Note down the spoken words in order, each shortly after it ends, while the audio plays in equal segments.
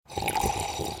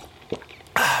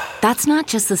That's not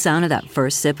just the sound of that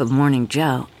first sip of Morning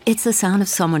Joe. It's the sound of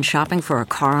someone shopping for a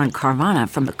car on Carvana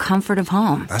from the comfort of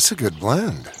home. That's a good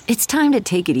blend. It's time to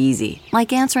take it easy,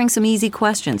 like answering some easy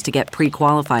questions to get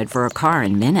pre-qualified for a car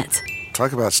in minutes.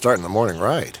 Talk about starting the morning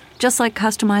right. Just like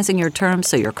customizing your terms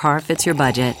so your car fits your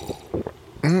budget.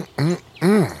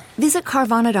 Visit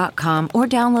Carvana.com or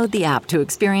download the app to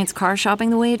experience car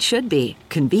shopping the way it should be.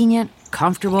 Convenient,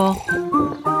 comfortable.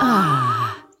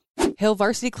 Hill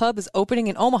Varsity Club is opening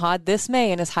in Omaha this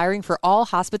May and is hiring for all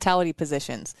hospitality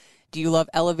positions. Do you love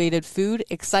elevated food,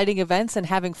 exciting events, and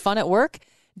having fun at work?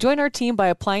 Join our team by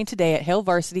applying today at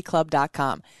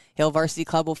hillvarsityclub.com. Hill Varsity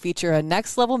Club will feature a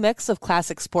next-level mix of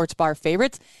classic sports bar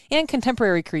favorites and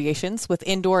contemporary creations with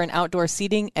indoor and outdoor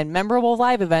seating and memorable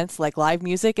live events like live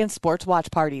music and sports watch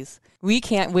parties. We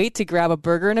can't wait to grab a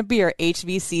burger and a beer at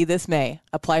HVC this May.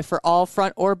 Apply for all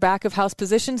front or back of house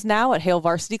positions now at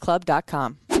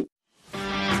hillvarsityclub.com.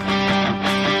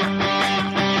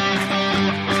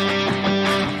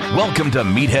 Welcome to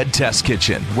Meathead Test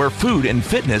Kitchen, where food and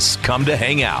fitness come to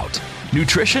hang out.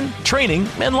 Nutrition, training,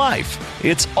 and life.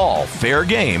 It's all fair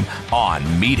game on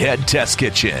Meathead Test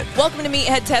Kitchen. Welcome to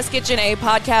Meathead Test Kitchen, a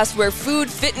podcast where food,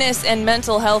 fitness, and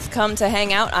mental health come to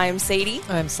hang out. I'm Sadie.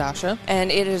 I'm Sasha.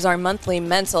 And it is our monthly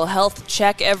mental health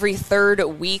check. Every third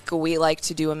week, we like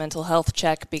to do a mental health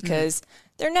check because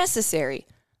they're necessary.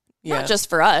 Not just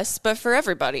for us, but for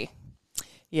everybody.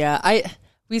 Yeah,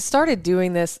 we started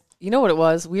doing this. You know what it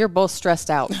was? We were both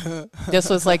stressed out. This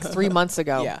was like 3 months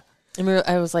ago. Yeah. And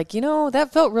I was like, that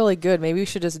felt really good. Maybe we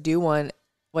should just do one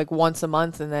like once a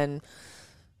month. And then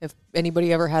if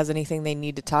anybody ever has anything they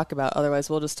need to talk about, otherwise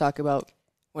we'll just talk about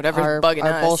whatever's bugging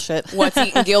our us. Bullshit. What's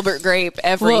eating Gilbert Grape,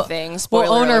 everything.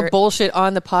 We'll own alert. our bullshit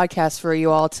on the podcast for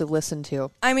you all to listen to.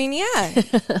 I mean, yeah,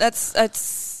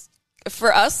 that's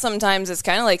for us. Sometimes it's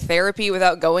kind of like therapy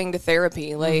without going to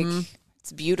therapy. Like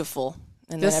it's beautiful.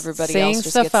 And just then everybody saying else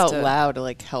just stuff gets out to... loud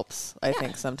like helps. I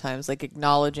think sometimes like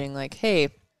acknowledging like, hey,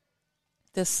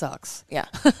 this sucks. Yeah.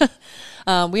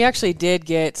 We actually did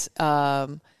get.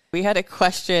 We had a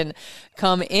question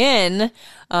come in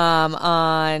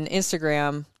on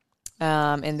Instagram,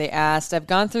 and they asked, "I've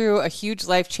gone through a huge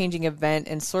life-changing event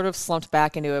and sort of slumped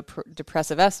back into a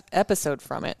depressive episode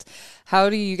from it. How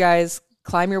do you guys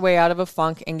climb your way out of a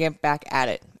funk and get back at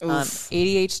it?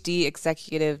 ADHD,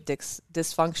 executive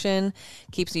dysfunction,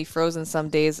 keeps me frozen some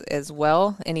days as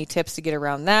well. Any tips to get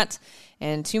around that?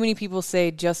 And too many people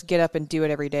say just get up and do it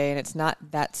every day, and it's not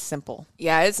that simple."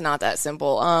 Yeah, it's not that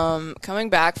simple. Coming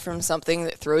back from something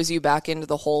that throws you back into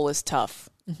the hole is tough.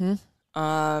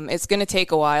 It's going to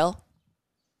take a while,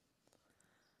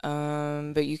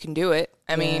 but you can do it.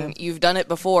 I mean, you've done it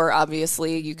before,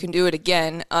 obviously. You can do it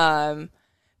again.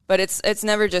 But it's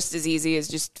never just as easy as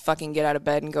just fucking get out of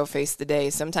bed and go face the day.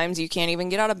 Sometimes you can't even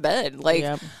get out of bed.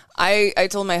 Like, I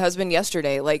told my husband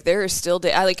yesterday, like, there are still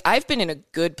I've been in a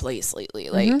good place lately.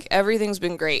 Like, everything's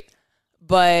been great.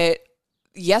 But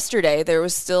yesterday, there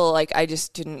was still, like, I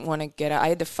just didn't want to get out. I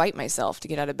had to fight myself to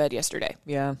get out of bed yesterday.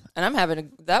 Yeah.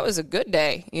 And that was a good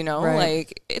day, Right.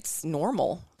 Like, it's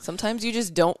normal. Sometimes you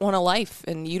just don't want a life,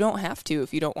 and you don't have to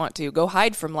if you don't want to. Go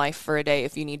hide from life for a day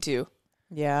if you need to.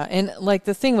 Yeah, and like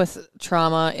the thing with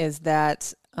trauma is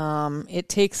that it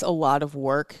takes a lot of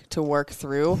work to work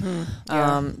through.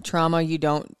 Trauma, you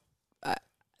don't.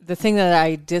 The thing that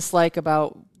I dislike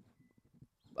about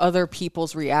other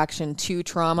people's reaction to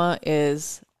trauma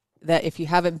is that if you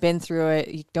haven't been through it,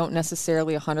 you don't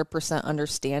necessarily 100%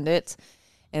 understand it,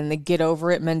 and the get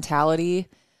over it mentality,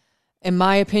 in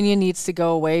my opinion, needs to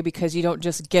go away because you don't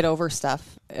just get over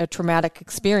stuff. A traumatic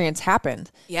experience happened.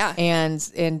 Yeah.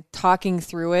 And talking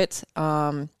through it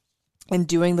and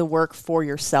doing the work for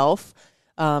yourself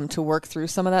to work through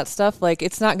some of that stuff, like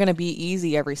it's not going to be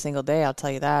easy every single day, I'll tell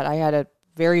you that. I had a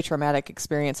very traumatic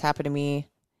experience happen to me.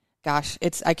 Gosh,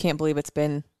 I can't believe it's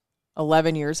been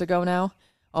 11 years ago now,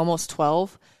 almost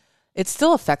 12. It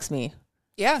still affects me.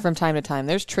 Yeah. From time to time.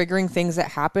 There's triggering things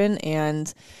that happen,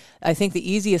 and I think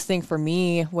the easiest thing for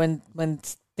me when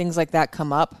things like that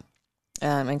come up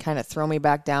and kind of throw me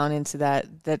back down into that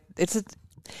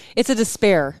it's a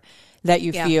despair that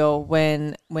you feel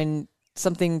when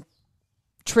something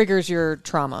triggers your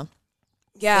trauma.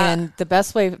 Yeah. And the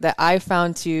best way that I've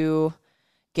found to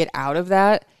get out of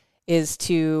that is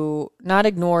to not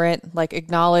ignore it, like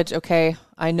acknowledge, okay,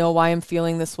 I know why I'm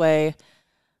feeling this way.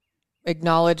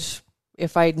 Acknowledge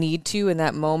if I need to in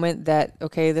that moment that,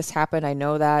 okay, this happened. I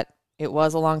know that it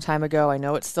was a long time ago. I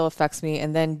know it still affects me.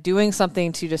 And then doing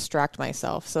something to distract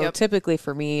myself. So typically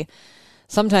for me,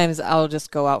 sometimes I'll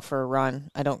just go out for a run.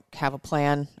 I don't have a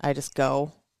plan. I just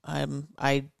go.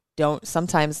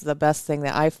 Sometimes the best thing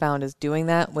that I've found is doing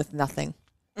that with nothing.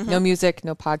 No music,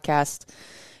 no podcast.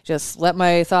 Just let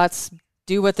my thoughts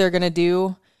do what they're going to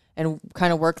do and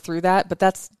kind of work through that. But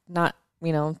that's not,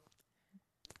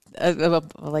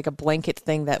 like a blanket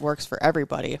thing that works for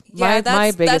everybody. Yeah,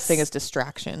 my biggest thing is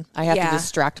distraction. I have to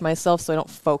distract myself so I don't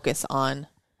focus on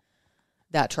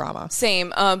that trauma.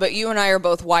 Same. But you and I are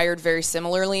both wired very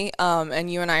similarly. And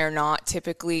you and I are not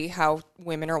typically how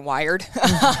women are wired.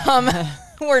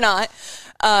 We're not.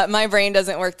 My brain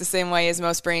doesn't work the same way as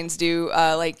most brains do.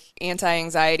 Like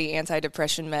anti-anxiety,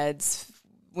 anti-depression meds,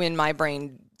 when my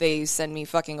brain, they send me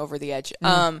fucking over the edge.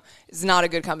 It's not a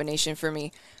good combination for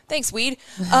me. Thanks, weed.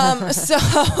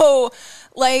 So,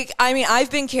 like, I mean,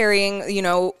 I've been carrying,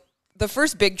 the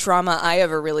first big trauma I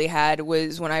ever really had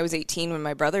was when I was 18 when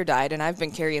my brother died, and I've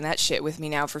been carrying that shit with me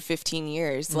now for 15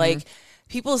 years. Like,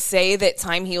 people say that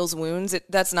time heals wounds.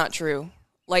 That's not true.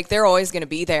 Like, they're always going to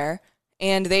be there,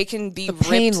 and they can be the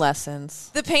pain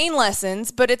lessons. The pain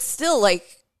lessons, but it's still, like,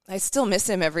 I still miss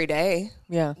him every day.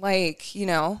 Yeah. Like,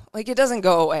 like, it doesn't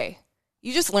go away.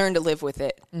 You just learn to live with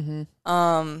it.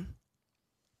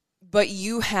 But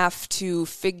you have to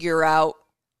figure out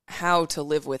how to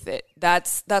live with it.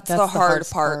 That's the hard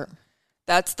part.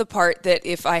 That's the part that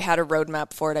if I had a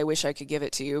roadmap for it, I wish I could give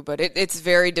it to you. But it's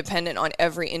very dependent on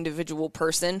every individual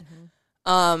person.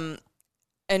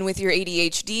 And with your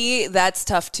ADHD, that's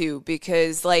tough too,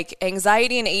 because like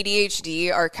anxiety and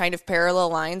ADHD are kind of parallel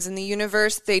lines in the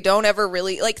universe. They don't ever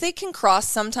really, like, they can cross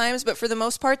sometimes, but for the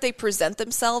most part, they present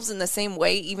themselves in the same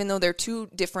way, even though they're two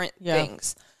different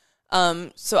things.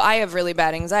 So I have really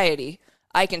bad anxiety.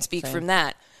 I can speak from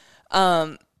that.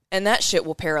 And that shit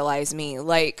will paralyze me.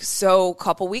 Like, so a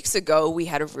couple weeks ago, we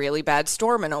had a really bad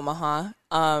storm in Omaha.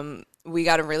 We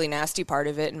got a really nasty part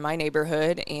of it in my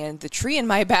neighborhood, and the tree in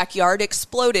my backyard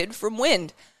exploded from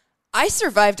wind. I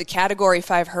survived a Category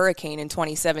 5 hurricane in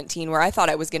 2017 where I thought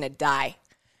I was going to die.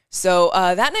 So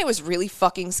that night was really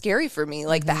fucking scary for me.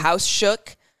 Like, the house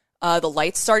shook. The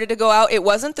lights started to go out. It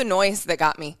wasn't the noise that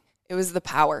got me. It was the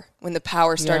power. When the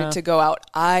power started to go out,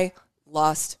 I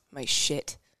lost my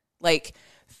shit. Like,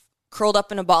 curled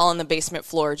up in a ball on the basement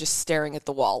floor, just staring at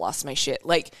the wall, lost my shit.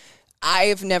 Like,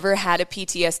 I've never had a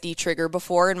PTSD trigger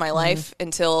before in my life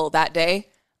until that day.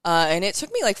 And it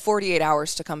took me like 48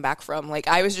 hours to come back from. Like,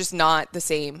 I was just not the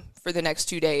same for the next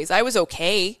 2 days. I was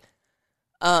okay.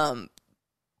 But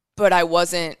I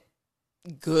wasn't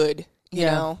good, you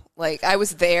know? Like, I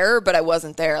was there, but I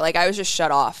wasn't there. Like, I was just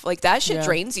shut off. Like, that shit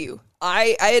drains you.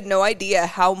 I had no idea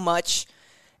how much.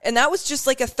 And that was just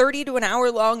like a 30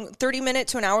 minute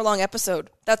to an hour long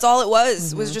episode. That's all it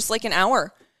was just like an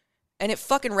hour. And it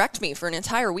fucking wrecked me for an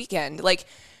entire weekend. Like,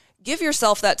 give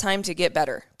yourself that time to get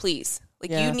better, please. Like,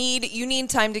 you need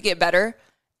time to get better.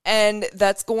 And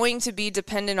that's going to be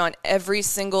dependent on every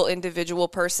single individual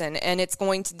person. And it's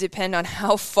going to depend on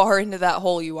how far into that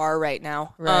hole you are right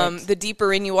now. Right. The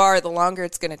deeper in you are, the longer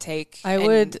it's going to take. I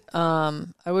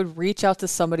would reach out to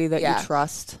somebody that you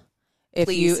trust.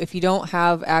 If you don't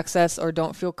have access or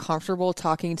don't feel comfortable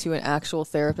talking to an actual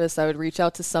therapist, I would reach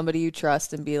out to somebody you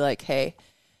trust and be like, hey,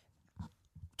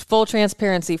 full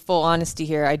transparency, full honesty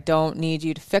here. I don't need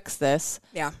you to fix this.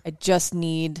 Yeah. I just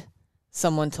need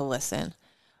someone to listen.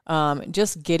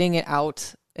 Just getting it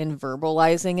out and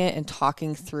verbalizing it and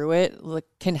talking through it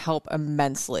can help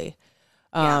immensely.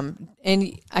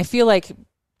 And I feel like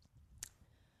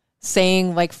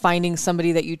saying, like, finding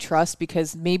somebody that you trust,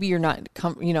 because maybe you're not,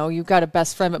 you've got a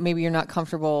best friend, but maybe you're not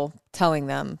comfortable telling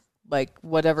them, like,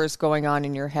 whatever's going on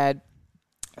in your head.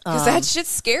 Because that shit's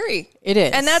scary. It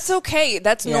is. And that's okay.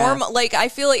 That's normal. Like, I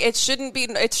feel like it shouldn't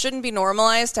be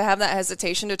normalized to have that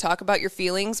hesitation to talk about your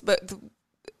feelings, but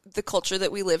the culture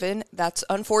that we live in, that's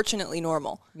unfortunately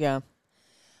normal. Yeah.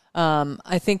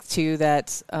 I think too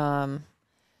that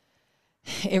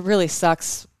it really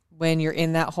sucks when you're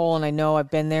in that hole, and I know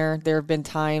I've been there. There have been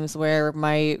times where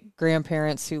my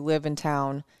grandparents who live in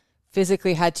town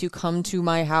physically had to come to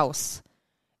my house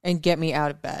and get me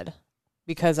out of bed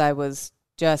because I was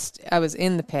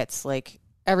in the pits. Like,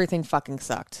 everything fucking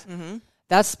sucked. Mm-hmm.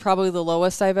 That's probably the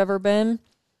lowest I've ever been.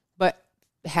 But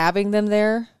having them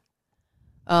there,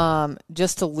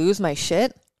 just to lose my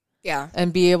shit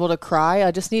and be able to cry, I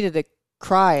just needed to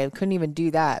cry. I couldn't even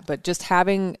do that. But just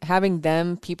having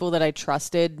them, people that I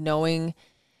trusted, knowing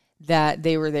that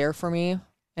they were there for me,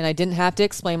 and I didn't have to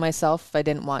explain myself if I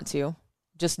didn't want to.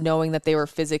 Just knowing that they were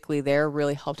physically there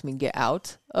really helped me get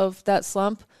out of that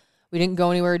slump. We didn't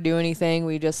go anywhere, do anything.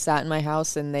 We just sat in my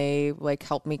house and they, like,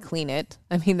 helped me clean it.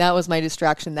 I mean, that was my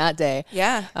distraction that day.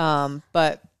 Yeah.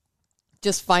 But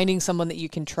just finding someone that you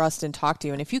can trust and talk to.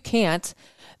 And if you can't,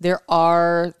 there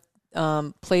are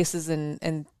places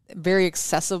and very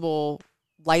accessible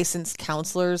licensed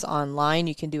counselors online.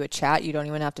 You can do a chat. You don't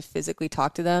even have to physically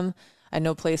talk to them. I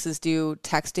know places do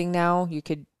texting now. You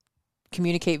could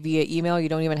communicate via email. You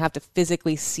don't even have to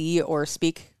physically see or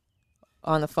speak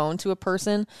on the phone to a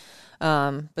person.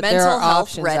 But there are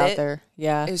options out there.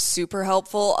 Yeah, is super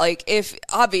helpful. Like, if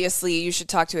obviously you should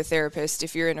talk to a therapist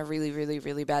if you're in a really, really,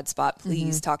 really bad spot.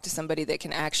 Please talk to somebody that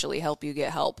can actually help you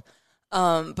get help.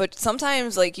 But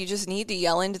sometimes, like, you just need to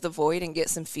yell into the void and get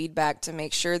some feedback to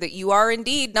make sure that you are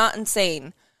indeed not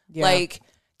insane. Yeah. Like,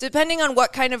 depending on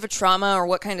what kind of a trauma or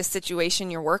what kind of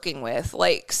situation you're working with.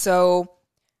 Like, so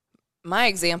my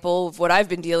example of what I've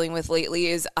been dealing with lately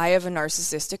is I have a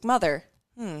narcissistic mother.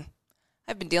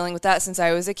 I've been dealing with that since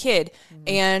I was a kid.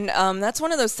 And that's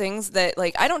one of those things that,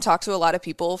 like, I don't talk to a lot of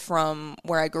people from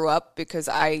where I grew up because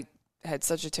I had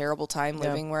such a terrible time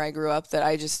living where I grew up that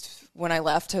I just, when I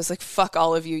left, I was like, fuck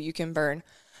all of you, you can burn.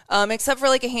 Except for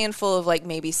like a handful of like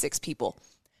maybe 6 people.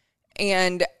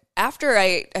 And after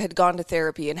I had gone to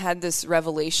therapy and had this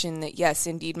revelation that, yes,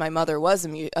 indeed, my mother was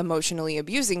emotionally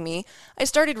abusing me, I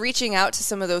started reaching out to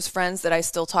some of those friends that I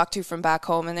still talk to from back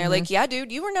home. And they're like, yeah, dude,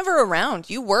 you were never around.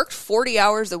 You worked 40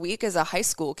 hours a week as a high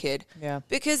school kid. Yeah.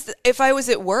 Because if I was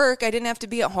at work, I didn't have to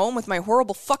be at home with my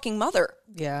horrible fucking mother.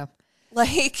 Yeah.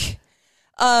 Like,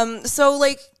 so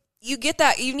like, you get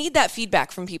that, you need that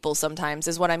feedback from people sometimes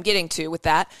is what I'm getting to with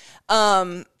that.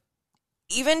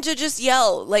 Even to just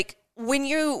yell, like, when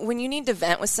you need to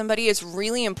vent with somebody, it's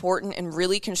really important and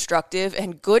really constructive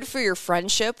and good for your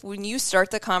friendship when you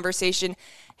start the conversation,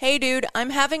 hey, dude,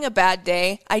 I'm having a bad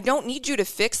day. I don't need you to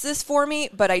fix this for me,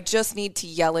 but I just need to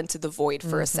yell into the void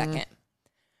for a second.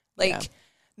 Like,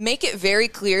 make it very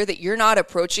clear that you're not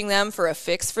approaching them for a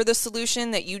fix for the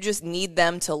solution, that you just need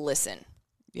them to listen.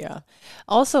 Yeah.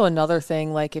 Also, another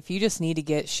thing, like, if you just need to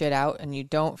get shit out and you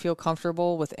don't feel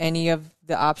comfortable with any of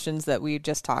the options that we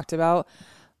just talked about,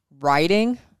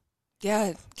 writing.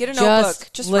 Yeah. Get a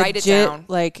notebook. Just write it down.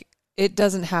 Like, it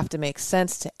doesn't have to make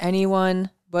sense to anyone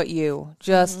but you.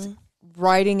 Just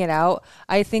writing it out.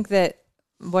 I think that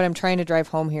what I'm trying to drive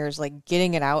home here is, like,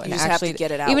 getting it out and actually have to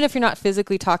get it out. Even if you're not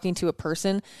physically talking to a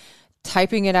person,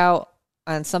 typing it out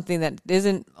on something that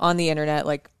isn't on the internet,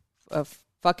 like a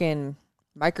fucking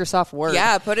Microsoft Word.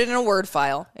 Yeah, put it in a Word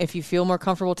file. If you feel more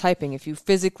comfortable typing, if you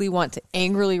physically want to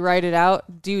angrily write it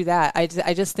out, do that. I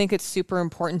just think it's super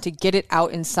important to get it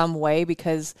out in some way,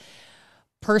 because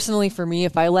personally for me,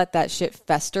 if I let that shit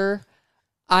fester,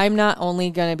 I'm not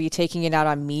only going to be taking it out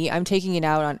on me, I'm taking it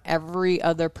out on every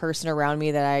other person around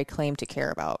me that I claim to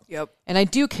care about. Yep. And I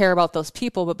do care about those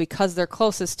people, but because they're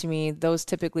closest to me, those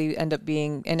typically end up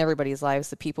being, in everybody's lives,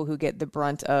 the people who get the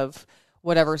brunt of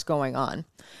whatever's going on.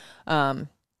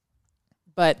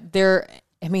 But there,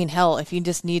 I mean, hell, if you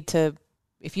just need to,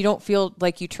 if you don't feel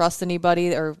like you trust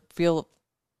anybody or feel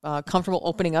comfortable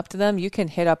opening up to them, you can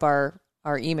hit up our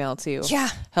email too. Yeah.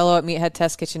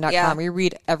 hello@meatheadtestkitchen.com. Yeah. We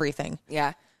read everything.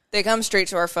 Yeah. They come straight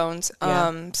to our phones.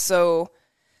 Yeah. So,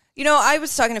 you know, I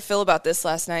was talking to Phil about this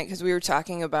last night because we were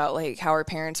talking about, like, how our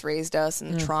parents raised us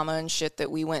and the trauma and shit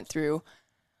that we went through.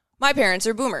 My parents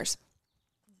are boomers.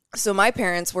 So my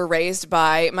parents were raised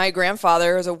by, my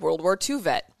grandfather is a World War II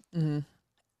vet. Mm-hmm.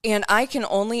 And I can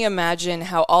only imagine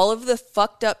how all of the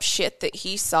fucked up shit that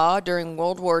he saw during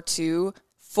World War II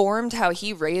formed how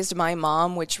he raised my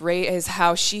mom, which is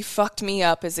how she fucked me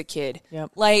up as a kid.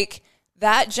 Yep. Like,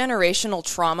 that generational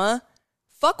trauma,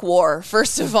 fuck war,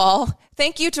 first of all.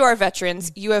 Thank you to our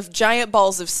veterans. You have giant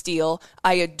balls of steel.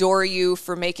 I adore you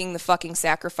for making the fucking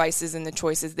sacrifices and the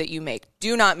choices that you make.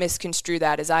 Do not misconstrue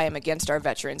that as I am against our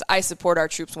veterans. I support our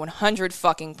troops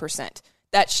 100%.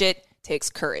 That shit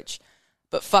takes courage.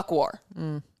 But fuck war.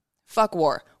 Fuck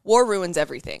war. War ruins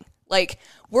everything. Like,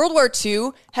 World War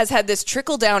II has had this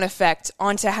trickle-down effect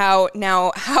onto how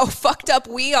fucked up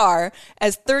we are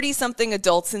as 30-something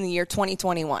adults in the year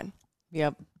 2021.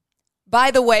 Yep.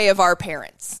 By the way of our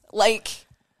parents. Like,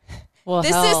 well,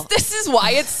 this is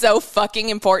why it's so fucking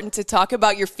important to talk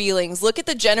about your feelings. Look at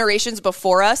the generations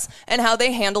before us and how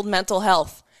they handled mental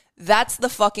health. That's the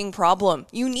fucking problem.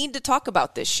 You need to talk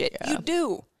about this shit. Yeah. You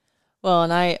do. Well,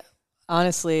 and I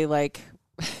honestly, like,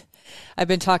 I've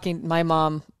been talking to my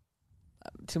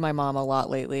mom a lot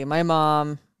lately. My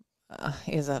mom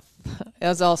is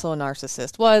also a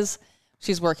narcissist.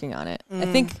 She's working on it. I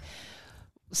think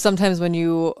sometimes when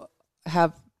you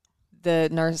have the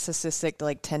narcissistic,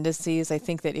 like, tendencies, I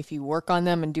think that if you work on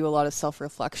them and do a lot of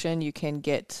self-reflection, you can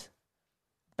get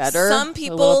better. Some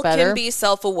people can be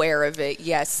self-aware of it.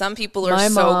 Yes, some people are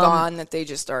so gone that they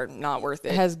just are not worth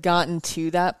it. Has gotten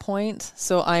to that point,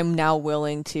 so I'm now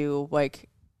willing to, like,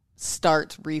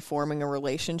 start reforming a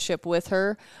relationship with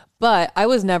her. But I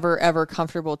was never, ever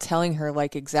comfortable telling her,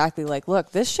 like, exactly, like,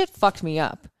 look, this shit fucked me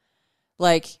up.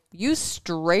 Like, you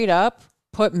straight up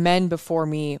put men before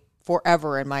me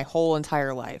forever in my whole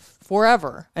entire life.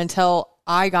 Forever. Until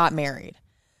I got married.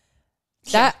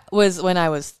 That was when I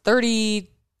was 33.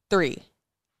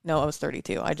 No, I was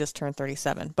 32. I just turned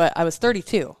 37. But I was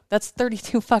 32. That's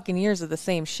 32 fucking years of the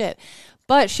same shit.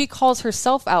 But she calls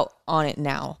herself out on it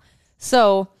now.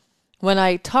 So when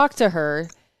I talk to her,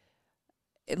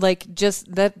 like,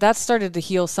 just that started to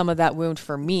heal some of that wound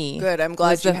for me. Good. I'm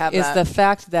glad you have that. Is the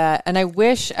fact that, and I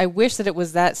wish that it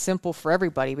was that simple for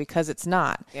everybody, because it's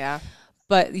not. Yeah.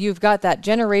 But you've got that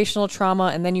generational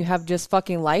trauma, and then you have just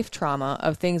fucking life trauma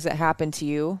of things that happen to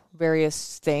you,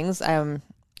 various things.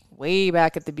 Way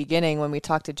back at the beginning when we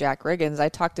talked to Jack Riggins, I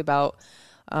talked about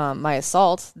my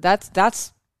assault.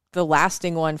 That's the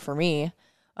lasting one for me.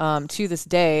 To this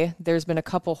day, there's been a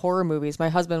couple horror movies. My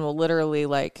husband will literally,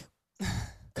 like,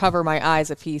 cover my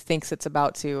eyes if he thinks it's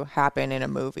about to happen in a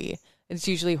movie. It's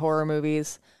usually horror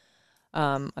movies.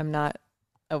 I'm not...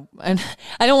 and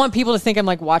I don't want people to think I'm,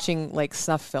 like, watching, like,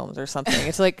 snuff films or something.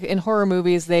 It's like in horror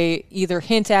movies, they either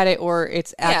hint at it or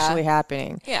it's actually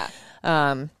happening. Yeah.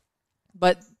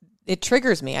 But it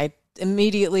triggers me. I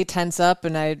immediately tense up,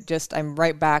 and I'm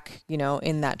right back,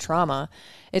 in that trauma.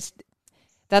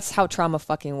 That's how trauma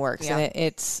fucking works. Yeah. And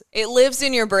it lives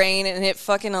in your brain, and it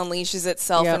fucking unleashes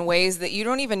itself in ways that you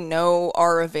don't even know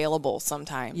are available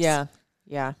sometimes. Yeah.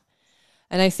 Yeah.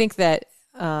 And I think that,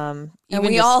 and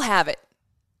we all have it.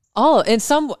 All in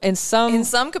some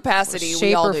capacity, shape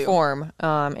we all or do. form,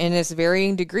 and it's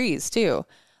varying degrees too.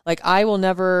 Like, I will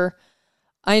never.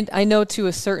 I know to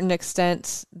a certain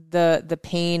extent the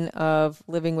pain of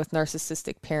living with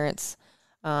narcissistic parents.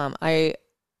 I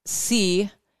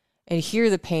see and hear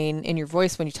the pain in your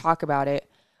voice when you talk about it.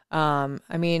 I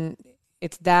mean,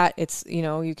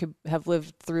 you could have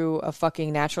lived through a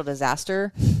fucking natural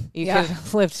disaster. You could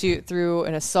have lived through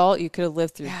an assault. You could have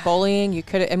lived through bullying.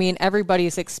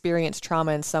 Everybody's experienced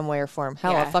trauma in some way or form.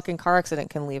 Hell, a fucking car accident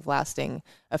can leave lasting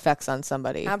effects on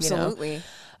somebody. Absolutely.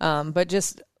 But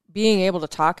just being able to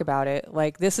talk about it,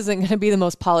 like, this isn't going to be the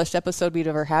most polished episode we've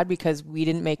ever had because we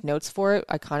didn't make notes for it.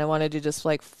 I kind of wanted to just,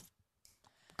 like,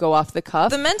 go off the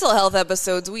cuff. The mental health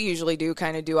episodes we usually do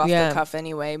kind of do off the cuff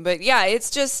anyway. But yeah,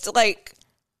 it's just like,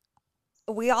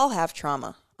 we all have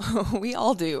trauma. We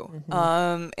all do.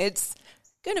 Mm-hmm. It's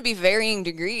going to be varying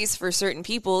degrees for certain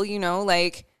people,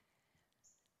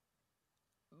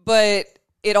 but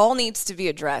it all needs to be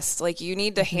addressed. Like, you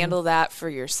need to handle that for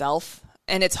yourself.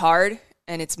 And it's hard.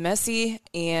 And it's messy,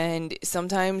 and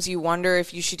sometimes you wonder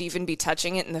if you should even be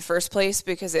touching it in the first place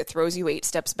because it throws you 8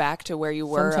 steps back to where you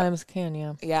were. Sometimes it can,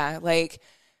 yeah. Yeah, like,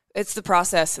 it's the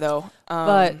process, though.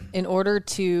 But in order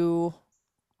to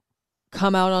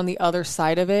come out on the other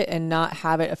side of it and not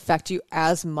have it affect you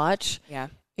as much,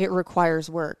 it requires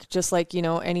work. Just like,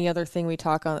 any other thing we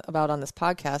talk about on this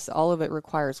podcast, all of it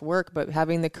requires work, but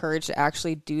having the courage to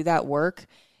actually do that work,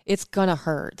 it's gonna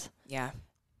hurt. Yeah.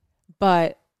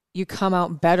 But you come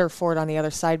out better for it on the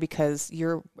other side because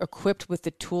you're equipped with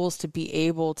the tools to be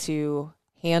able to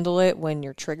handle it when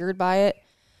you're triggered by it.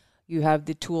 You have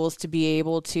the tools to be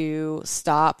able to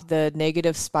stop the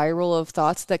negative spiral of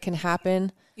thoughts that can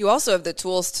happen. You also have the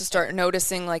tools to start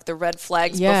noticing, like, the red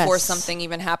flags before something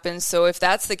even happens. So if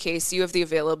that's the case, you have the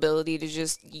availability to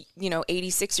just,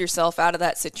 86 yourself out of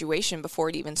that situation before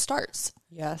it even starts.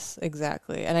 Yes,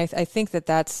 exactly. And I think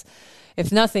that's,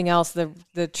 if nothing else,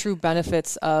 the true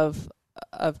benefits of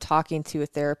talking to a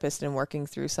therapist and working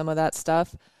through some of that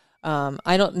stuff.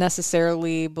 I don't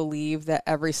necessarily believe that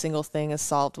every single thing is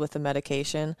solved with a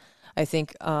medication. I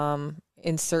think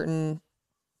in certain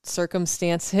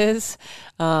circumstances,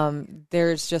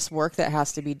 there's just work that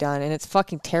has to be done, and it's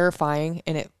fucking terrifying,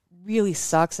 and it really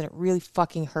sucks, and it really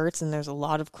fucking hurts, and there's a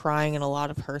lot of crying and a lot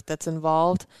of hurt that's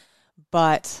involved.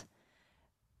 But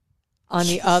on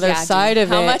the other side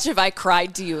of it, how much have I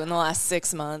cried to you in the last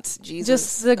 6 months? Jesus,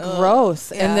 just the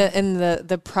growth and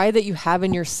the pride that you have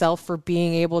in yourself for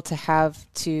being able to have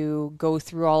to go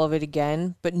through all of it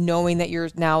again, but knowing that you're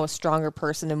now a stronger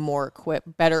person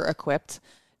and better equipped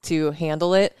to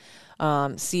handle it,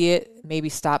 see it, maybe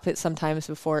stop it sometimes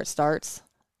before it starts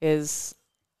is,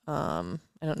 I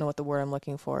don't know what the word I'm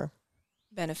looking for.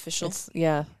 Beneficial.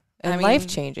 And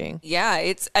life-changing. Yeah,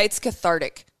 it's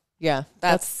cathartic. Yeah,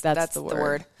 that's the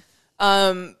word.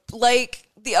 Like,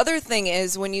 the other thing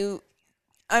is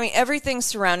everything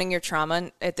surrounding your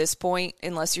trauma at this point,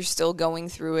 unless you're still going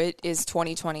through it, is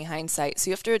 20/20 hindsight.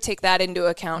 So you have to take that into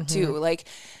account too. Like,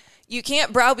 you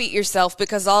can't browbeat yourself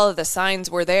because all of the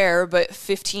signs were there, but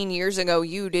 15 years ago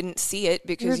you didn't see it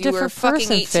because you were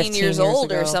fucking 18 years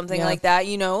old or something like that,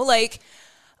 you know? Like,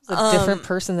 it's a different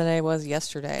person than I was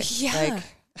yesterday. Yeah.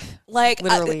 Like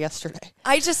literally yesterday.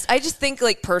 I just think,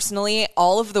 like, personally,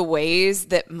 all of the ways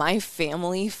that my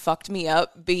family fucked me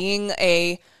up being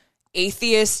a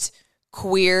atheist,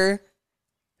 queer,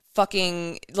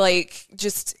 fucking, like,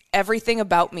 just everything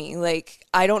about me. Like,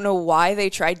 I don't know why they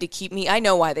tried to keep me. I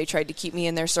know why they tried to keep me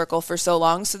in their circle for so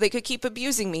long, so they could keep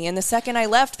abusing me. And the second I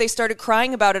left, they started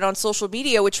crying about it on social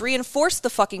media, which reinforced the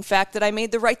fucking fact that I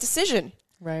made the right decision.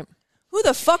 Right. Who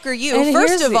the fuck are you? And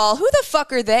First of all, who the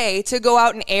fuck are they to go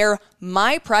out and air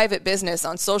my private business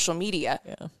on social media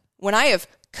when I have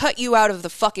cut you out of the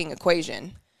fucking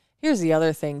equation? Here's the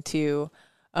other thing, too.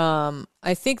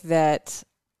 I think that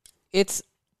it's,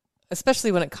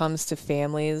 especially when it comes to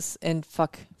families and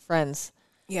friends.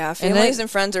 Yeah, families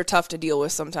and friends are tough to deal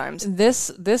with sometimes.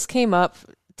 This came up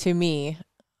to me.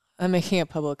 I'm making a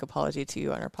public apology to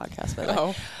you on our podcast, by the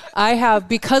way. I have,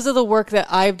 because of the work that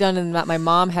I've done and that my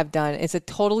mom have done, it's a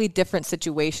totally different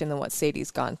situation than what Sadie's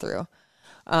gone through.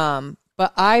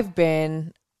 But I've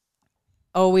been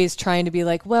always trying to be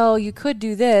like, well, you could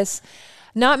do this,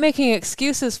 not making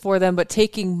excuses for them, but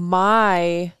taking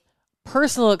my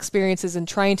personal experiences and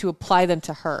trying to apply them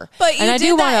to her. But you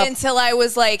did that until I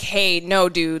was like, hey, no,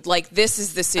 dude, like, this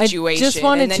is the situation. I just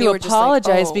wanted to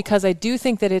apologize because I do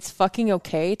think that it's fucking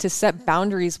okay to set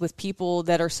boundaries with people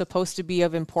that are supposed to be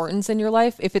of importance in your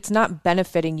life if it's not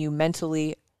benefiting you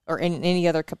mentally or in any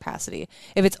other capacity.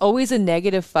 If it's always a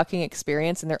negative fucking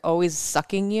experience and they're always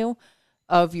sucking you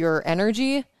of your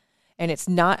energy and it's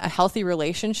not a healthy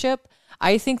relationship,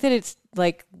 I think that it's,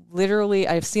 like, literally,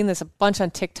 I've seen this a bunch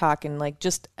on TikTok and, like,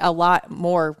 just a lot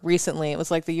more recently. It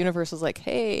was like the universe was like,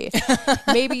 hey,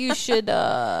 maybe you should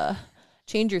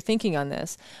change your thinking on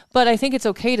this. But I think it's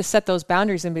okay to set those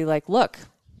boundaries and be like, look,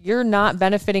 you're not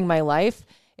benefiting my life.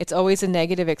 It's always a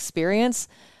negative experience.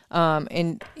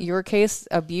 In your case,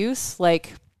 abuse,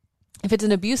 like, if it's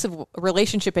an abusive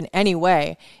relationship in any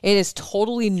way, it is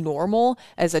totally normal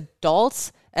as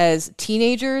adults, as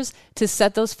teenagers, to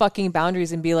set those fucking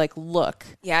boundaries and be like, look.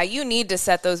 Yeah, you need to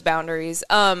set those boundaries.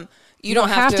 You don't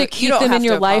have to keep them in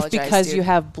your life because you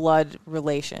have blood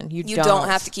relation. You don't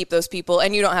have to keep those people,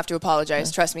 and you don't have to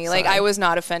apologize. Trust me. Like, I was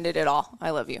not offended at all.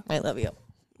 I love you. I love you.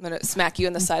 I'm going to smack you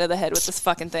in the side of the head with this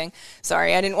fucking thing.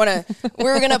 Sorry, I didn't want to. We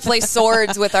were going to play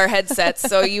swords with our headsets,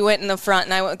 so you went in the front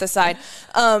and I went with the side.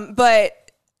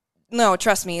 But no,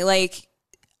 trust me. Like,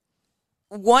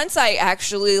 once I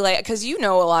actually, like, because you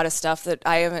know a lot of stuff that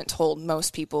I haven't told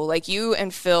most people. Like, you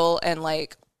and Phil and,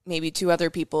 like, maybe 2 other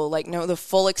people, like, know the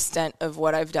full extent of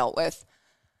what I've dealt with.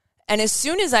 And as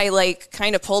soon as I, like,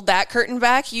 kind of pulled that curtain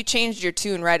back, you changed your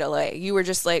tune right away. You were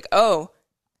just like, oh,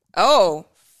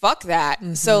 fuck that.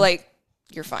 Mm-hmm. So, like,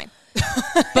 you're fine.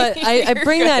 But I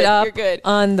bring that up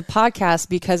on the podcast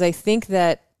because I think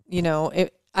that, you know,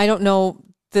 I don't know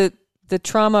the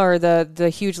trauma or the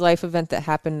huge life event that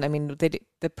happened. I mean,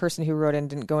 the person who wrote in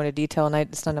didn't go into detail, and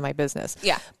it's none of my business.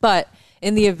 Yeah. But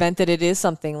in the event that it is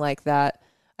something like that,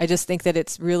 I just think that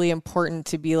it's really important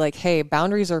to be like, hey,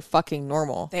 boundaries are fucking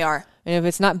normal. They are. And if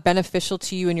it's not beneficial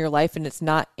to you in your life and it's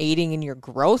not aiding in your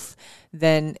growth,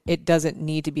 then it doesn't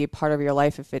need to be a part of your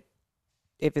life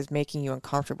if it's making you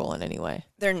uncomfortable in any way.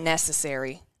 They're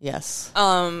necessary. Yes.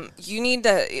 You need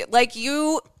to, like,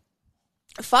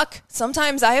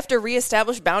 sometimes I have to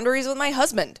reestablish boundaries with my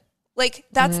husband. Like,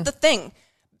 that's the thing.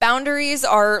 Boundaries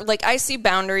are, like, I see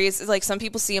boundaries, like, some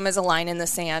people see them as a line in the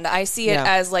sand. I see it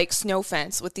as, like, snow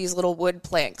fence with these little wood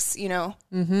planks, you know?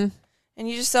 Mm-hmm.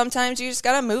 And sometimes you just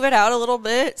got to move it out a little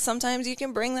bit. Sometimes you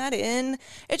can bring that in.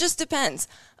 It just depends.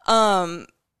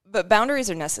 But boundaries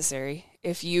are necessary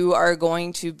if you are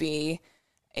going to be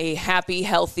a happy,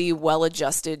 healthy,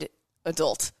 well-adjusted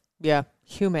adult. Yeah.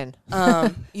 Human.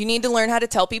 You need to learn how to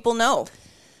tell people no.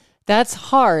 That's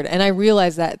hard. And I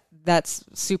realize that that's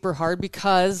super hard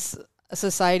because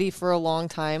society for a long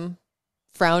time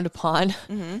frowned upon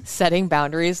setting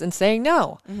boundaries and saying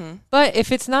no. Mm-hmm. But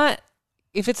if it's not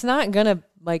gonna,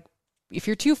 like, if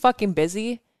you're too fucking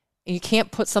busy and you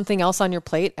can't put something else on your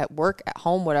plate at work, at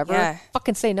home, whatever,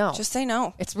 fucking say no. Just say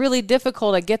no. It's really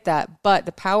difficult. I get that. But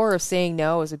the power of saying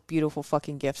no is a beautiful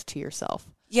fucking gift to yourself.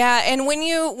 Yeah, and when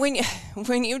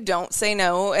you don't say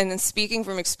no, and then speaking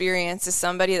from experience as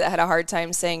somebody that had a hard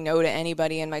time saying no to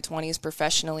anybody in my 20s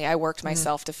professionally, I worked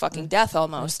myself to fucking death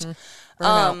almost.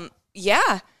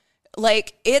 Yeah,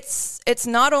 like, it's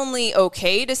not only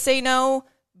okay to say no,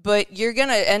 but you're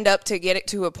gonna end up to get it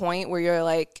to a point where you're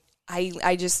like,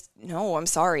 I just, no, I'm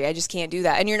sorry, I just can't do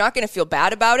that, and you're not gonna feel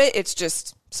bad about it. It's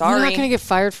just Sorry. You're not going to get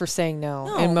fired for saying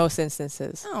no in most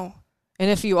instances. No. And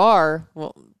if you are,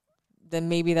 well, then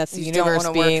maybe that's the You don't universe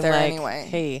wanna work being there like, anyway.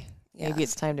 hey, Yeah. maybe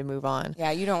it's time to move on.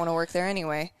 Yeah, you don't want to work there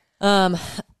anyway.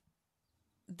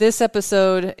 This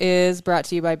episode is brought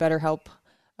to you by BetterHelp.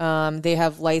 They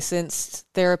have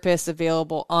licensed therapists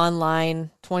available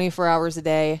online 24 hours a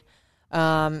day.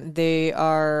 They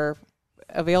are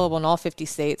available in all 50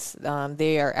 states.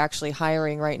 They are actually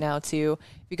hiring right now too.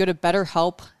 If you go to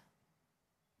BetterHelp,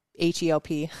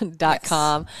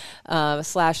 HELP.com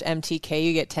 /MTK,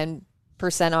 you get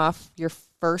 10% off your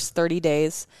first 30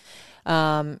 days.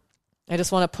 I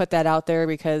just want to put that out there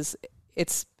because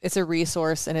it's a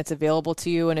resource and it's available to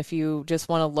you. And if you just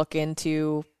want to look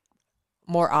into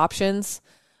more options,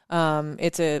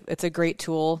 it's a great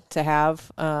tool to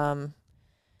have.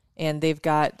 And they've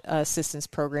got assistance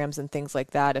programs and things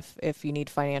like that if you need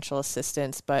financial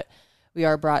assistance. But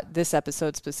this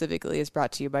episode specifically is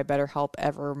brought to you by BetterHelp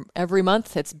every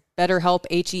month. It's BetterHelp,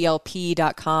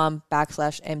 HELP.com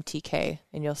 /MTK,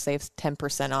 and you'll save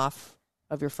 10% off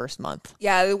of your first month.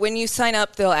 Yeah, when you sign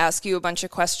up, they'll ask you a bunch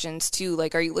of questions too.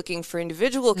 Like, are you looking for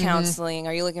individual counseling?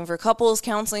 Are you looking for couples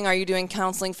counseling? Are you doing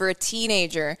counseling for a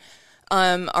teenager?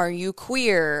 Are you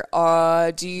queer?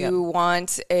 Do you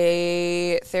want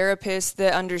a therapist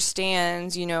that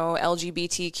understands,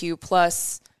 LGBTQ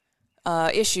plus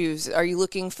issues? Are you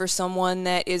looking for someone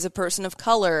that is a person of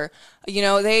color?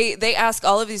 They ask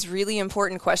all of these really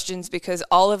important questions because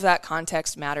all of that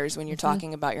context matters when you're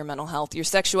talking about your mental health. Your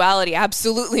sexuality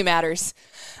absolutely matters.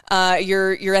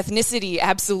 Your ethnicity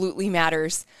absolutely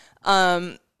matters.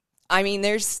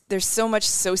 There's so much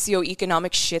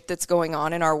socioeconomic shit that's going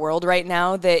on in our world right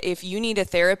now that if you need a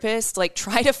therapist,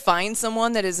 try to find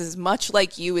someone that is as much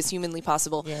like you as humanly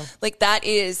possible. Yeah. That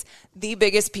is the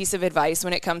biggest piece of advice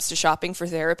when it comes to shopping for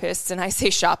therapists. And I say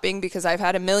shopping because I've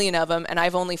had a million of them and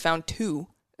I've only found 2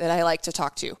 that I like to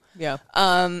talk to. Yeah.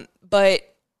 But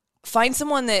find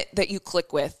someone that you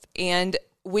click with. And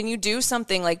when you do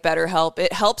something like BetterHelp,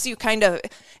 it helps you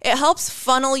it helps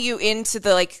funnel you into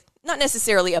the not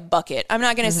necessarily a bucket. I'm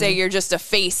not going to say you're just a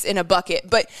face in a bucket,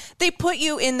 but they put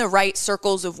you in the right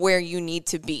circles of where you need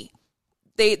to be.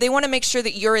 They want to make sure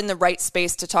that you're in the right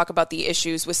space to talk about the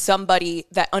issues with somebody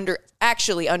that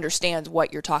actually understands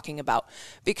what you're talking about.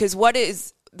 Because what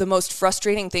is the most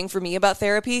frustrating thing for me about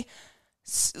therapy?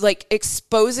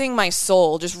 Exposing my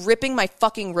soul, just ripping my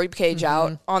fucking ribcage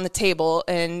out on the table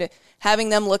and having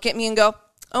them look at me and go,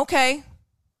 okay,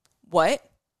 what?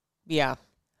 Yeah.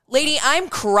 Lady, I'm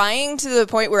crying to the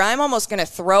point where I'm almost going to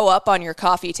throw up on your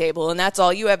coffee table, and that's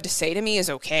all you have to say to me is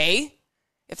okay?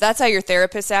 If that's how your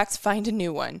therapist acts, find a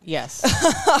new one. Yes.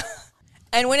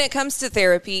 And when it comes to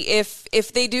therapy,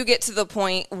 if they do get to the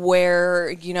point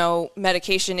where,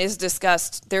 medication is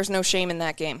discussed, there's no shame in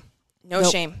that game. No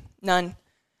shame. None.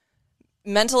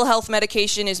 Mental health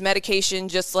medication is medication,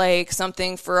 just like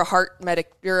something for a heart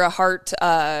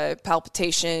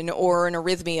palpitation or an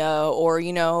arrhythmia, or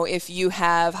if you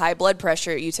have high blood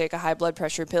pressure, you take a high blood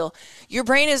pressure pill. Your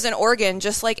brain is an organ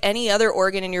just like any other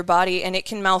organ in your body, and it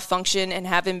can malfunction and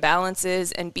have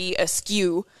imbalances and be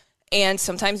askew, and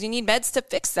sometimes you need meds to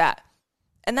fix that,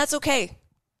 and that's okay.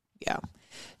 Yeah.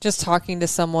 Just talking to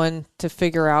someone to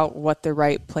figure out what the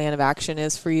right plan of action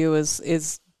is for you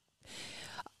is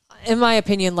in my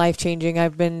opinion, life-changing.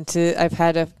 I've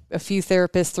had a few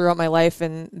therapists throughout my life,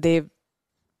 and they,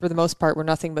 for the most part, were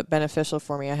nothing but beneficial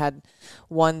for me. I had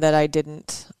one that I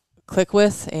didn't click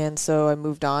with, and so I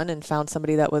moved on and found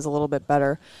somebody that was a little bit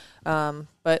better.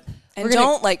 But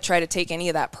don't try to take any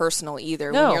of that personal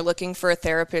either. No. When you're looking for a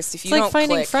therapist. If you it's don't like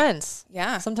finding click, friends.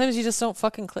 Yeah. Sometimes you just don't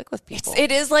fucking click with people.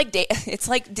 It is like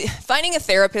finding a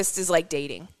therapist is like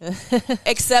dating.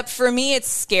 Except for me,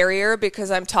 it's scarier because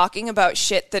I'm talking about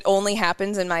shit that only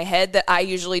happens in my head that I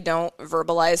usually don't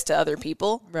verbalize to other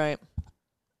people. Right.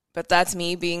 But that's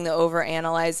me being the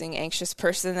over-analyzing, anxious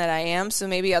person that I am. So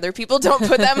maybe other people don't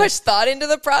put that much thought into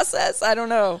the process. I don't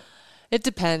know. It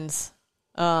depends.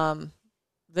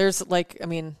 There's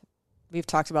we've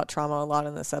talked about trauma a lot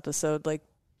in this episode. The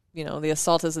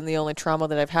assault isn't the only trauma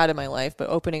that I've had in my life, but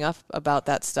opening up about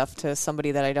that stuff to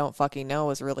somebody that I don't fucking know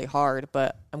is really hard,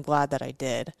 but I'm glad that I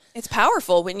did. It's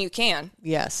powerful when you can.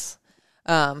 Yes.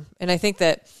 And I think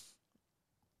that,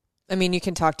 you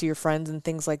can talk to your friends and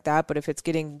things like that, but if it's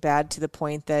getting bad to the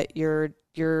point that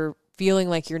you're feeling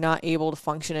like you're not able to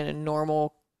function in a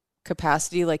normal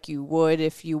capacity like you would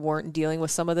if you weren't dealing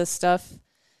with some of this stuff,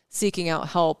 seeking out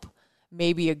help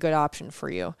may be a good option for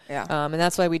you. Yeah. And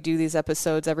that's why we do these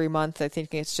episodes every month. I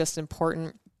think it's just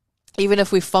important, even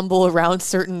if we fumble around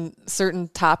certain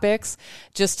topics,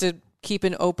 just to keep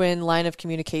an open line of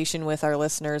communication with our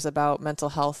listeners about mental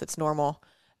health. It's normal.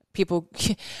 people,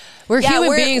 we're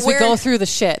human beings. We go through the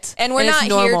shit. And we're not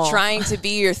here trying to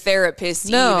be your therapist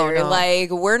either. No. Like,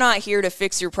 we're not here to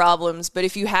fix your problems. But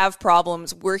if you have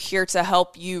problems, we're here to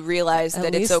help you realize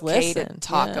that it's okay to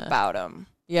talk about them.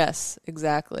 Yes,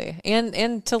 exactly.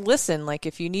 And to listen. Like,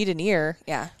 if you need an ear,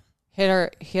 hit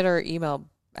our email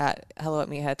at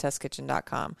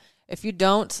hello@meatheadtestkitchen.com. If you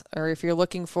don't, or if you're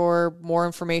looking for more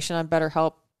information on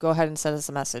BetterHelp, go ahead and send us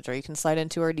a message, or you can slide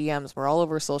into our DMs. We're all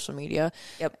over social media.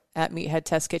 Yep. At Meathead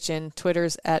Test Kitchen.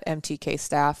 Twitter's at MTK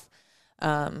Staff.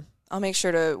 I'll make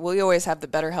sure we always have the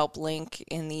BetterHelp link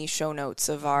in the show notes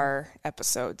of our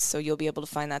episodes, so you'll be able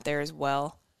to find that there as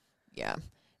well. Yeah.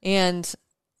 And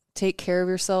take care of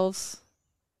yourselves,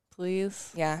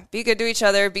 please. Yeah. Be good to each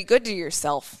other. Be good to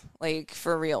yourself. Like,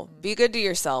 for real. Be good to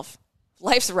yourself.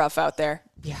 Life's rough out there.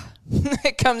 Yeah.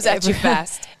 It comes at you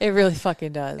fast. It really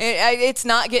fucking does. It's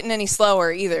not getting any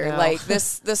slower either. No. Like,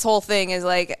 this whole thing is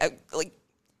like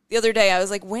the other day I was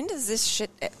like, when does this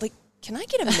shit, like, can I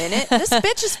get a minute? This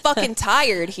bitch is fucking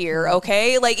tired here,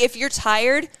 okay? Like, if you're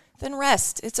tired, then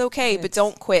rest. It's okay, but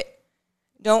don't quit.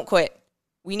 Don't quit.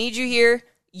 We need you here.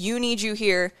 You need you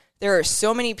here. There are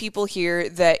so many people here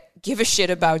that give a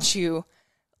shit about you.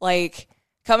 Like,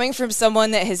 coming from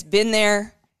someone that has been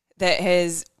there, that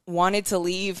has wanted to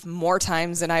leave more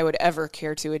times than I would ever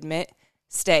care to admit,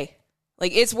 stay.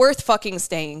 Like, it's worth fucking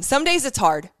staying. Some days it's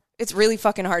hard. It's really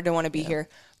fucking hard to want to be here.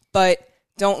 But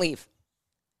don't leave.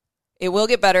 It will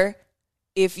get better.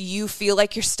 If you feel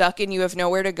like you're stuck and you have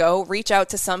nowhere to go, reach out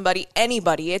to somebody,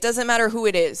 anybody. It doesn't matter who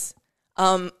it is.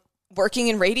 Working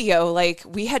in radio, like,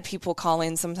 we had people call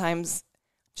in sometimes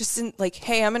just in, like,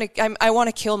 hey, I want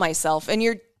to kill myself. And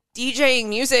you're DJing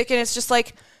music and it's just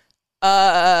like,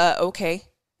 okay.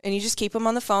 And you just keep them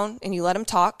on the phone and you let them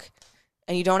talk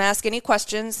and you don't ask any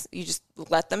questions. You just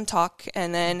let them talk.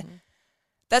 And then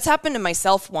that's happened to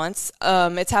myself once.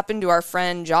 It's happened to our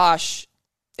friend Josh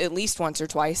at least once or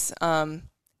twice.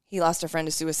 He lost a friend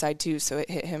to suicide too, so it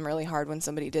hit him really hard when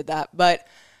somebody did that. But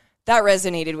that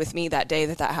resonated with me that day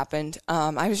that happened.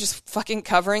 I was just fucking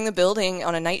covering the building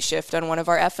on a night shift on one of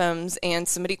our FMs, and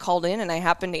somebody called in, and I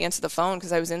happened to answer the phone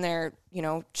because I was in there,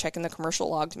 checking the commercial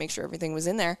log to make sure everything was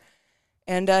in there.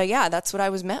 And that's what I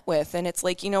was met with. And it's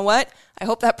like, you know what? I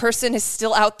hope that person is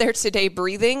still out there today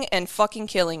breathing and fucking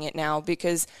killing it now,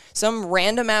 because some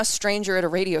random ass stranger at a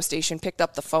radio station picked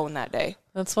up the phone that day.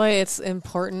 That's why it's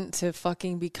important to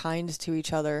fucking be kind to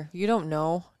each other. You don't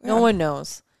know. No one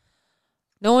knows.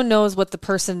 No one knows what the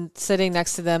person sitting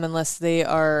next to them, unless they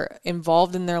are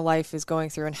involved in their life, is going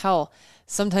through. And hell,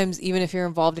 sometimes even if you're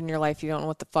involved in your life, you don't know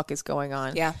what the fuck is going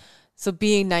on. Yeah. So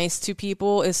being nice to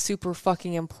people is super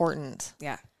fucking important.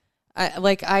 Yeah.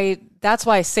 That's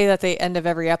why I say that at the end of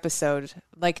every episode.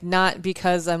 Like, not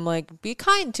because I'm like, be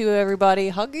kind to everybody,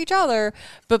 hug each other,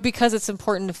 but because it's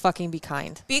important to fucking be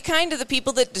kind. Be kind to the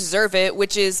people that deserve it,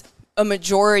 which is a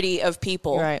majority of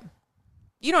people. Right.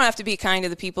 You don't have to be kind to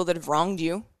the people that have wronged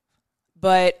you,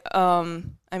 but,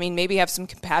 maybe have some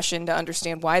compassion to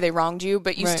understand why they wronged you,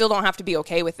 but you still don't have to be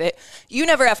okay with it. You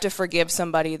never have to forgive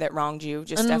somebody that wronged you,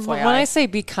 just FYI. When I say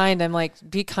be kind, I'm like,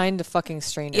 be kind to fucking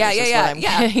strangers. Yeah.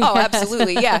 Oh,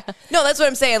 absolutely, yeah. No, that's what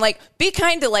I'm saying. Like, be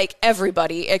kind to, like,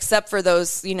 everybody except for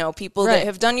those, people that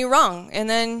have done you wrong, and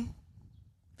then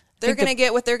they're going to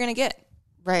get what they're going to get.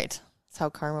 Right. That's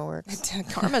how karma works.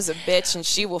 Karma's a bitch, and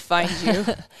she will find you.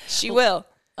 She will.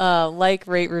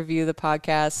 Rate, review the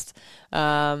podcast.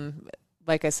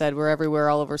 Like I said, we're everywhere,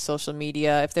 all over social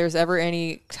media. If there's ever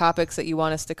any topics that you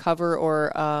want us to cover,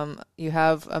 or you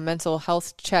have a mental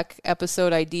health check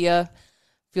episode idea,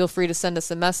 feel free to send us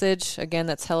a message. Again,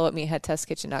 that's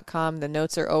hello@meatheadtestkitchen.com. The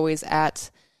notes are always at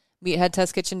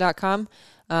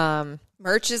meatheadtestkitchen.com.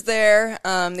 Merch is there.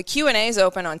 The Q&A is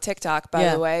open on TikTok, by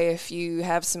the way. If you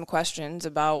have some questions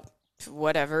about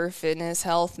whatever, fitness,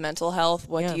 health, mental health,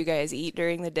 what do you guys eat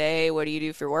during the day? What do you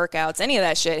do for workouts? Any of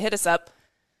that shit, hit us up.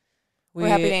 We're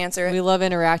happy to answer it. We love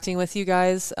interacting with you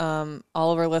guys. All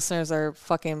of our listeners are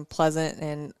fucking pleasant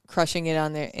and crushing it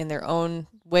in their own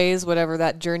ways, whatever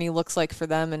that journey looks like for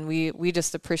them. And we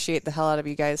just appreciate the hell out of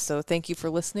you guys. So thank you for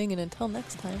listening. And until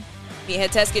next time,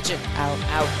 Meathead Test Kitchen.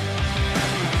 Out.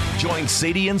 Join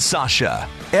Sadie and Sasha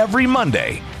every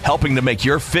Monday, helping to make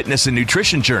your fitness and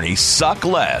nutrition journey suck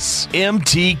less.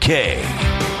 MTK.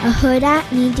 A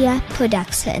Huda Media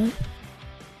Production.